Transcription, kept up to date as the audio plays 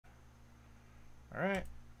Alright,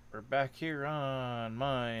 we're back here on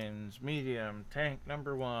Mines Medium Tank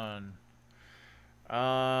number 1.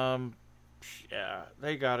 Um, yeah,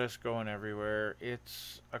 they got us going everywhere.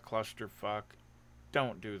 It's a clusterfuck.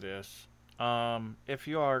 Don't do this. If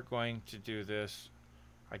you are going to do this,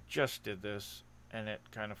 I just did this, and it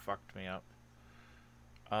kind of fucked me up.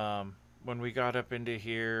 When we got up into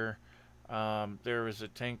here, there was a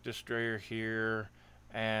tank destroyer here,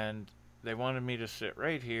 and they wanted me to sit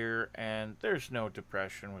right here, and there's no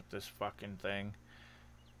depression with this fucking thing.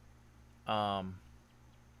 Um,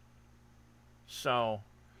 so,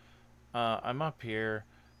 I'm up here.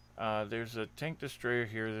 There's a tank destroyer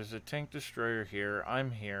here. There's a tank destroyer here.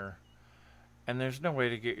 I'm here. And there's no way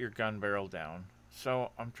to get your gun barrel down.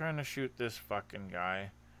 So, I'm trying to shoot this fucking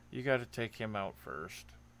guy. You gotta take him out first.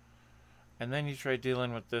 And then you try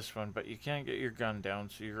dealing with this one, but you can't get your gun down,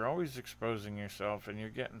 so you're always exposing yourself and you're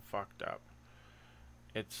getting fucked up.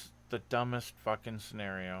 It's the dumbest fucking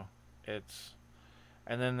scenario. And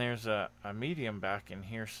then there's a medium back in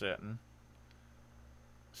here sitting.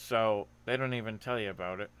 So they don't even tell you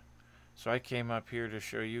about it. So I came up here to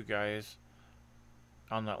show you guys.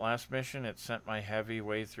 On that last mission, it sent my heavy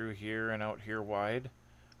way through here and out here wide.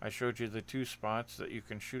 I showed you the 2 spots that you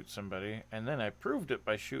can shoot somebody, and then I proved it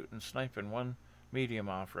by sniping one medium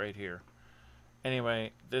off right here.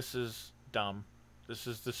 Anyway, this is dumb. This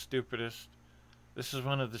is the stupidest. This is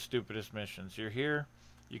one of the stupidest missions. You're here,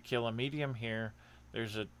 you kill a medium here.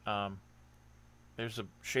 There's a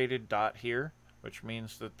shaded dot here, which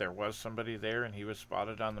means that there was somebody there and he was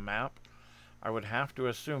spotted on the map. I would have to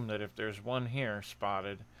assume that if there's one here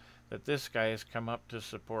spotted, that this guy has come up to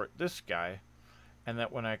support this guy, and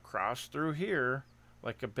that when I cross through here,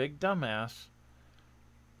 like a big dumbass,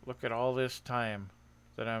 look at all this time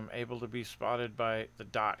that I'm able to be spotted by the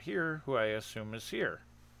dot here, who I assume is here.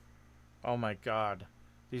 Oh my god,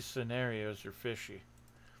 these scenarios are fishy.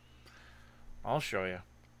 I'll show you.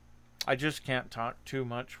 I just can't talk too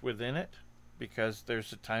much within it because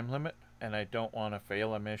there's a time limit, and I don't want to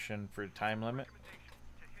fail a mission for time limit.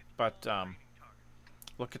 But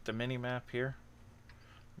look at the mini map here.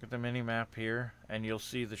 Look at the mini map here, and you'll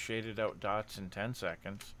see the shaded out dots in 10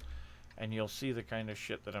 seconds, and you'll see the kind of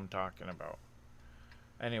shit that I'm talking about.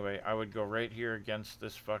 Anyway, I would go right here against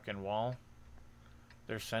this fucking wall.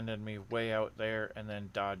 They're sending me way out there, and then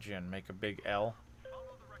dodge in, make a big L.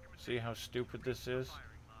 See how stupid this is?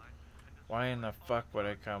 Why in the fuck would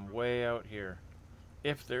I come way out here?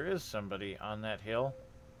 If there is somebody on that hill,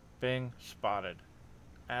 bing, spotted.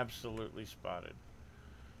 Absolutely spotted.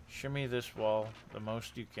 Shimmy this wall the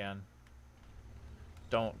most you can.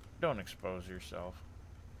 Don't expose yourself.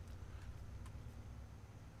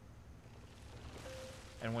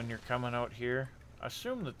 And when you're coming out here,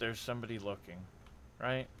 assume that there's somebody looking,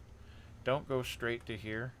 right? Don't go straight to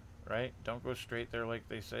here, right? Don't go straight there like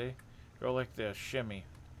they say. Go like this, shimmy.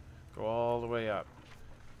 Go all the way up.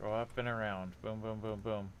 Go up and around. Boom, boom, boom,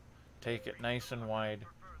 boom. Take it nice and wide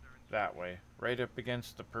that way. Right up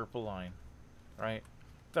against the purple line, right?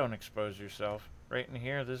 Don't expose yourself. Right in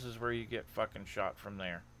here, this is where you get fucking shot from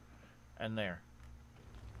there. And there.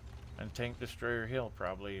 And Tank Destroyer Hill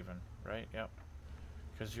probably even, right? Yep.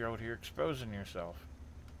 Because you're out here exposing yourself.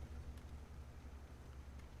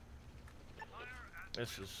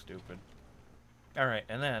 This is stupid. Alright,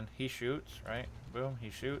 and then he shoots, right? Boom, he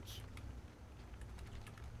shoots.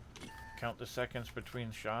 Count the seconds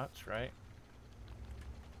between shots, right?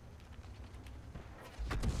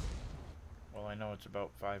 Well, I know it's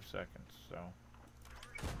about 5 seconds, so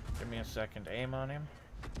give me a second to aim on him.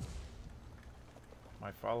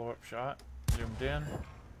 My follow-up shot, zoomed in.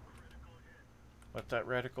 Let that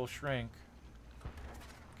reticle shrink.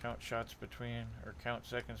 Count shots between, or count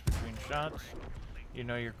seconds between shots. You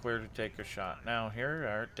know you're clear to take a shot. Now, here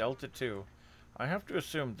are Delta 2. I have to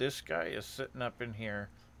assume this guy is sitting up in here,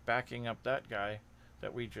 backing up that guy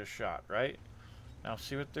that we just shot, right? Now,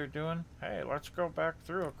 see what they're doing? Hey, let's go back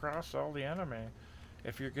through across all the enemy.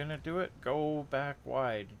 If you're gonna do it, go back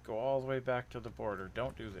wide. Go all the way back to the border.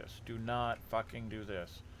 Don't do this. Do not fucking do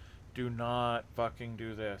this. Do not fucking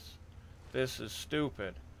do this. This is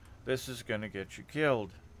stupid. This is gonna get you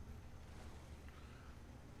killed.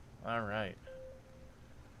 Alright.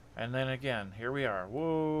 And then again, here we are.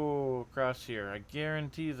 Whoa, across here. I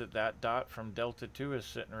guarantee that that dot from Delta 2 is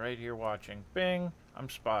sitting right here watching. Bing!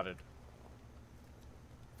 I'm spotted.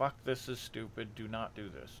 Fuck, this is stupid. Do not do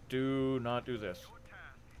this. Do not do this.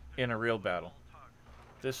 In a real battle.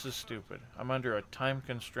 This is stupid. I'm under a time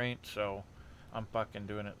constraint, so I'm fucking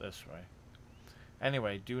doing it this way.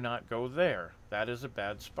 Anyway, do not go there. That is a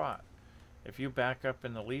bad spot. If you back up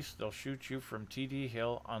in the least, they'll shoot you from TD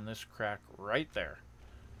Hill on this crack right there.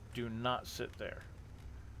 Do not sit there.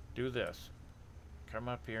 Do this. Come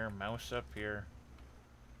up here, mouse up here.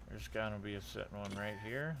 There's gotta be a sitting one right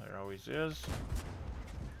here. There always is.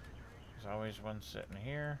 There's always one sitting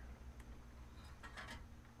here.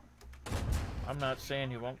 I'm not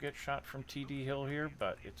saying he won't get shot from TD Hill here,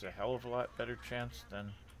 but it's a hell of a lot better chance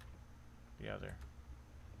than the other.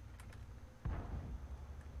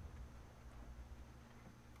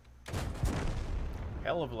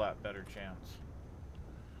 Hell of a lot better chance.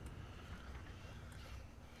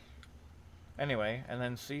 Anyway, and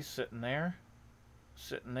then see, sitting there,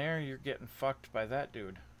 you're getting fucked by that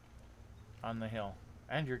dude on the hill.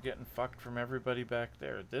 And you're getting fucked from everybody back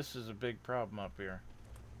there. This is a big problem up here.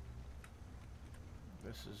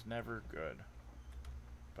 This is never good.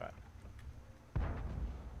 But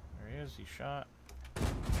there he is, he shot.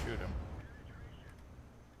 Shoot him.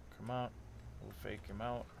 Come on, we'll fake him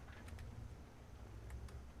out.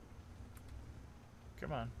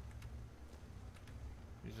 Come on.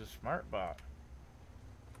 He's a smart bot.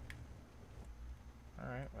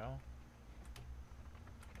 Alright, well.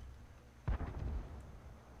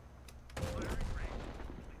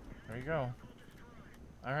 There you go.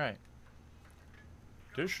 Alright.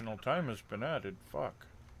 Additional time has been added. Fuck.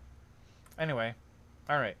 Anyway.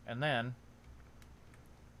 Alright, and then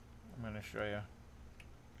I'm gonna show you.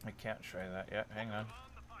 I can't show you that yet. Hang on.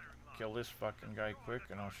 Kill this fucking guy quick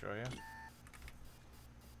and I'll show you.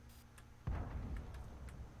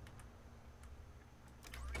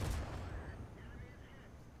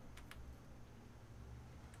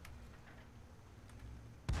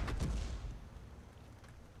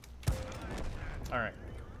 Alright.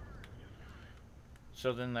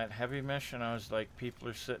 So then that heavy mission, I was like, people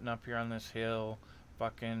are sitting up here on this hill.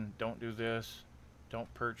 Fucking don't do this.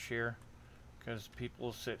 Don't perch here. Because people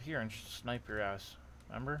will sit here and snipe your ass.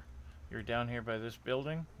 Remember? You're down here by this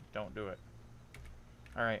building. Don't do it.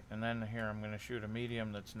 Alright, and then here I'm going to shoot a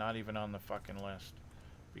medium that's not even on the fucking list.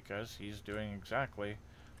 Because he's doing exactly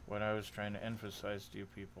what I was trying to emphasize to you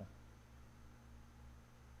people.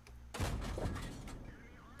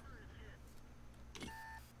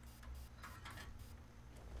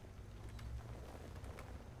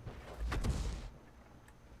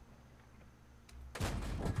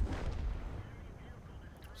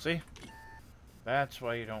 See? That's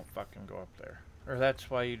why you don't fucking go up there. Or that's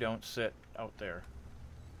why you don't sit out there.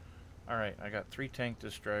 Alright, I got 3 tank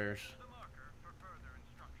destroyers.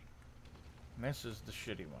 And this is the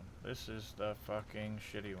shitty one. This is the fucking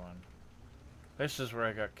shitty one. This is where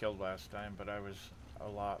I got killed last time, but I was a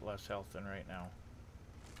lot less health than right now.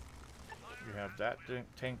 You have that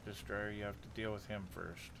tank destroyer, you have to deal with him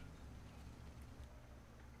first.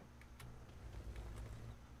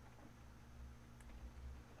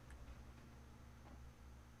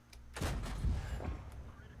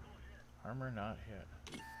 Armor not hit.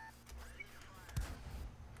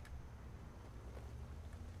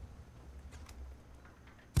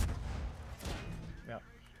 Yep.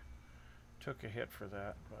 Took a hit for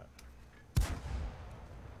that, but...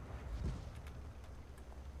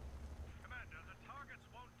 Commander, the targets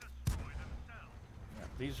won't destroy themselves. Yeah,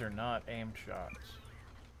 these are not aimed shots.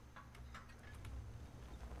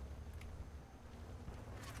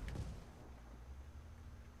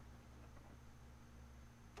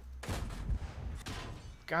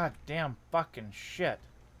 God damn fucking shit.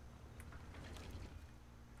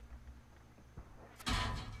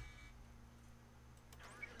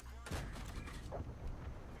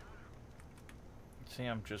 See,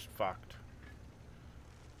 I'm just fucked.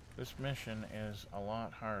 This mission is a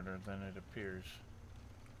lot harder than it appears.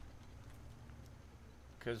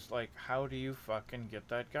 Cause like, how do you fucking get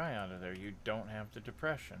that guy out of there? You don't have the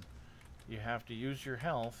depression. You have to use your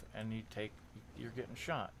health and you're getting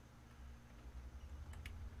shot.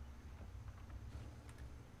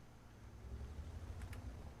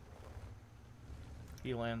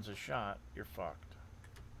 He lands a shot, you're fucked.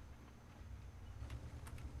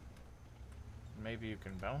 Maybe you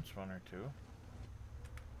can bounce one or two.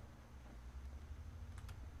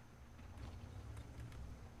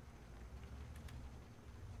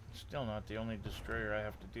 It's still not the only destroyer I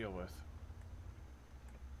have to deal with.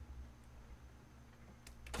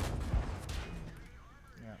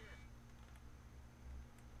 Yeah.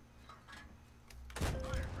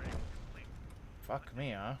 Fuck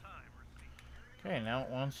me, huh? Okay, now it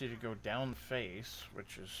wants you to go down the face,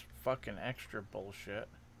 which is fucking extra bullshit.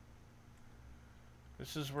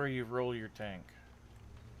 This is where you roll your tank.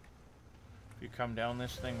 If you come down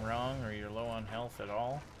this thing wrong, or you're low on health at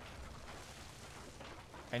all,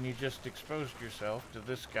 and you just exposed yourself to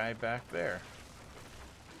this guy back there.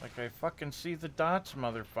 Like, I fucking see the dots,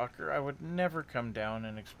 motherfucker. I would never come down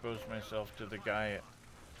and expose myself to the guy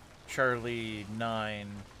Charlie 9.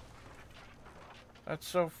 That's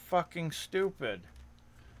so fucking stupid.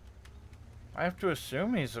 I have to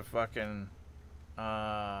assume he's a fucking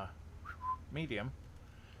medium.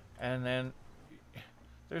 And then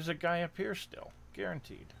there's a guy up here still.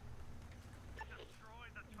 Guaranteed. Destroy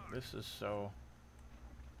the target. This is so...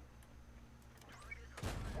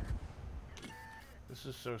 This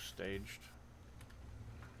is so staged.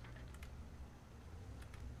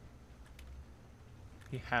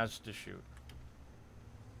 He has to shoot.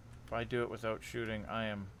 If I do it without shooting, I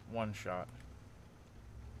am one shot.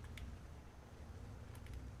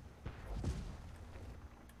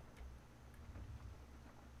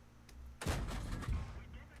 You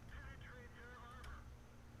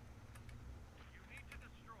need to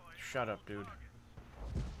destroy Shut up, dude. targets.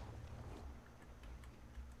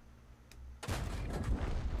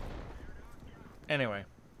 Anyway.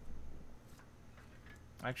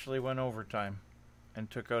 Actually went overtime and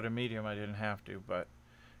took out a medium. I didn't have to, but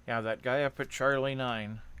yeah, that guy up at Charlie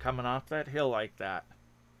 9 coming off that hill like that.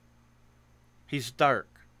 He's dark.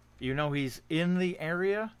 You know he's in the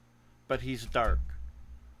area, but he's dark.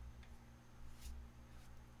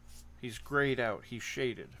 He's grayed out. He's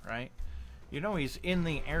shaded, right? You know he's in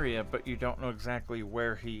the area, but you don't know exactly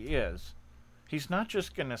where he is. He's not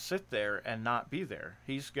just going to sit there and not be there.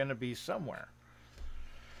 He's going to be somewhere.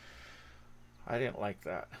 I didn't like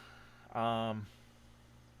that. Coming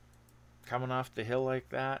off the hill like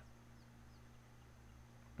that.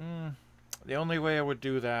 The only way I would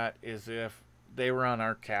do that is if they were on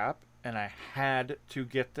our cap and I had to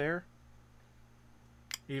get there.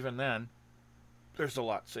 Even then, there's a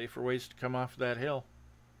lot safer ways to come off that hill.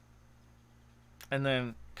 And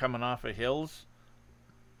then coming off of hills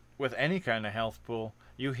with any kind of health pool,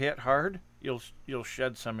 you hit hard, you'll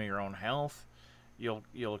shed some of your own health.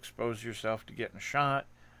 You'll expose yourself to getting shot.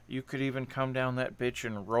 You could even come down that bitch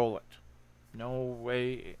and roll it. No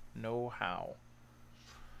way, no how.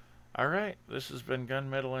 Alright, this has been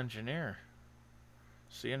Gunmetal Engineer.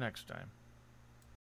 See you next time.